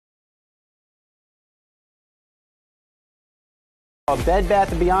Bed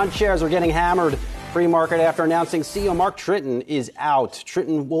Bath & Beyond shares are getting hammered pre-market after announcing CEO Mark Tritton is out.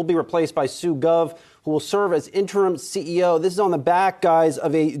 Tritton will be replaced by Sue Gov, who will serve as interim CEO. This is on the back, guys,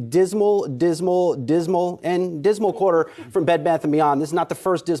 of a dismal quarter from Bed Bath & Beyond. This is not the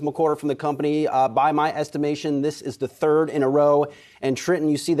first dismal quarter from the company. By my estimation, this is the third in a row. And Tritton,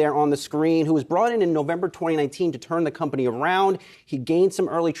 you see there on the screen, who was brought in November 2019 to turn the company around. He gained some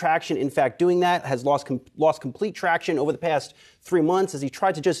early traction. In fact, doing that has lost complete traction over the past 3 months as he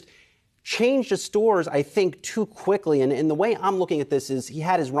tried to just change the stores, I think, too quickly. And the way I'm looking at this is he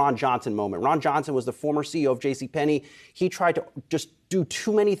had his Ron Johnson moment. Ron Johnson was the former CEO of JCPenney. He tried to just do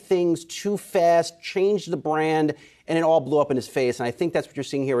too many things too fast, change the brand, and it all blew up in his face. And I think that's what you're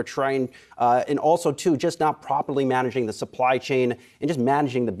seeing here with trying, and also, too, just not properly managing the supply chain and just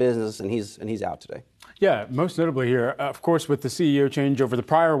managing the business, and he's out today. Yeah, most notably here, of course, with the CEO changeover, the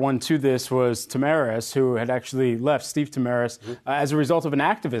prior one to this was Tamaris, who had actually left, Steve Tamaris, as a result of an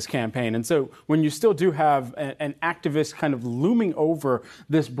activist campaign. And so when you still do have an activist kind of looming over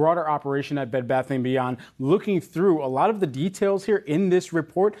this broader operation at Bed Bath & Beyond, looking through a lot of the details here in this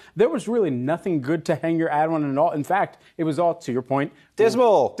report, there was really nothing good to hang your ad on at all. In fact, it was all, to your point,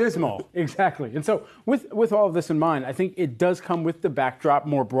 Dismal, exactly. And so with all of this in mind, I think it does come with the backdrop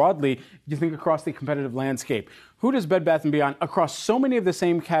more broadly. You think across the competitive landscape. Who does Bed Bath & Beyond, across so many of the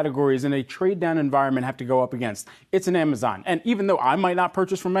same categories in a trade-down environment, have to go up against? It's an Amazon. And even though I might not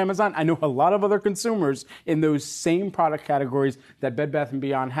purchase from Amazon, I know a lot of other consumers in those same product categories that Bed Bath &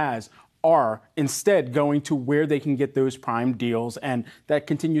 Beyond has are instead going to where they can get those prime deals. And that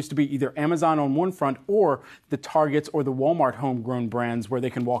continues to be either Amazon on one front or the Targets or the Walmart homegrown brands where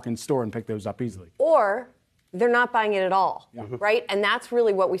they can walk in store and pick those up easily. Or they're not buying it at all, right? And that's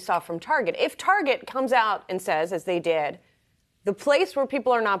really what we saw from Target. If Target comes out and says, as they did, the place where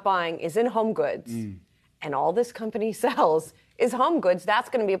people are not buying is in home goods, and all this company sells is home goods, that's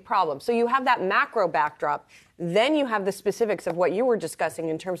going to be a problem. So you have that macro backdrop. Then you have the specifics of what you were discussing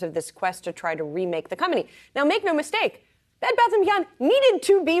in terms of this quest to try to remake the company. Now, make no mistake, Bed Bath & Beyond needed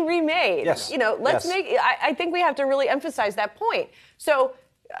to be remade. Yes. I think we have to really emphasize that point. So,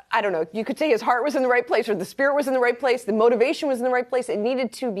 I don't know, you could say his heart was in the right place or the spirit was in the right place, the motivation was in the right place. It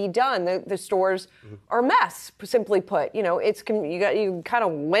needed to be done. The stores are a mess, simply put. You know, you kind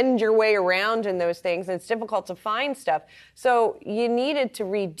of wend your way around in those things, and it's difficult to find stuff. So you needed to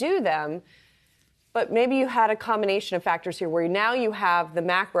redo them. But maybe you had a combination of factors here where now you have the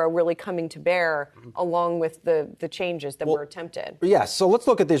macro really coming to bear along with the changes that were attempted. Yes, so let's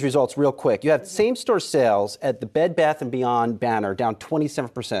look at these results real quick. You have same-store sales at the Bed Bath & Beyond banner down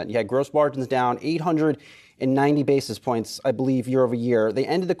 27%. You had gross margins down 890 basis points, I believe, year over year. They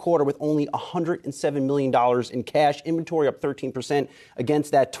ended the quarter with only $107 million in cash, inventory up 13%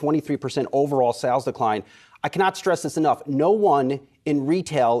 against that 23% overall sales decline. I cannot stress this enough. No one in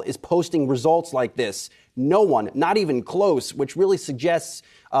retail is posting results like this. No one, not even close, which really suggests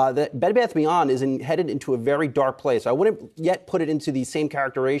that Bed Bath & Beyond is headed into a very dark place. I wouldn't yet put it into the same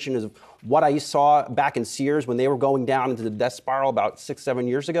characterization as what I saw back in Sears when they were going down into the death spiral about 6-7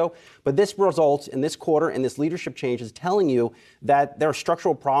 years ago. But this result in this quarter and this leadership change is telling you that there are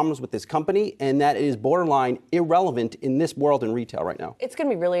structural problems with this company and that it is borderline irrelevant in this world in retail right now. It's going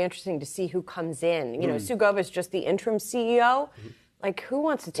to be really interesting to see who comes in. You know, Sue Gov is just the interim CEO. Like, who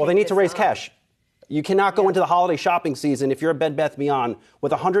wants to take Well, they need to raise on? cash. You cannot go into the holiday shopping season if you're a Bed Bath & Beyond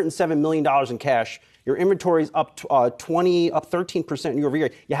with $107 million in cash. Your inventory is up 13% year over year.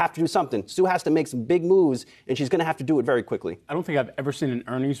 You have to do something. Sue has to make some big moves, and she's going to have to do it very quickly. I don't think I've ever seen an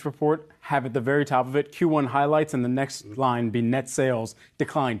earnings report have at the very top of it Q1 highlights and the next line be net sales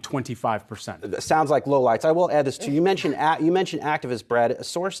declined 25%. Sounds like lowlights. I will add this too. You mentioned activists, Brad. A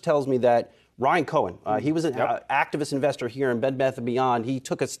source tells me that Ryan Cohen, he was an activist investor here in Bed Bath & Beyond. He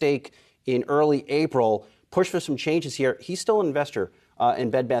took a stake in early April, pushed for some changes here. He's still an investor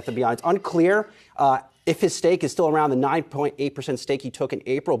in Bed Bath & Beyond. It's unclear if his stake is still around the 9.8% stake he took in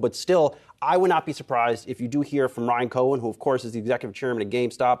April, but still, I would not be surprised if you do hear from Ryan Cohen, who, of course, is the executive chairman of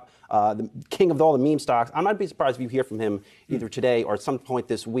GameStop, the king of all the meme stocks. I might be surprised if you hear from him either today or at some point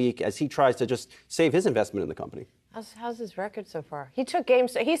this week as he tries to just save his investment in the company. How's his record so far? He took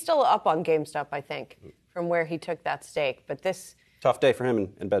GameStop. He's still up on GameStop, I think, from where he took that stake. But this... Tough day for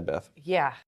him in Bed Bath. Yeah.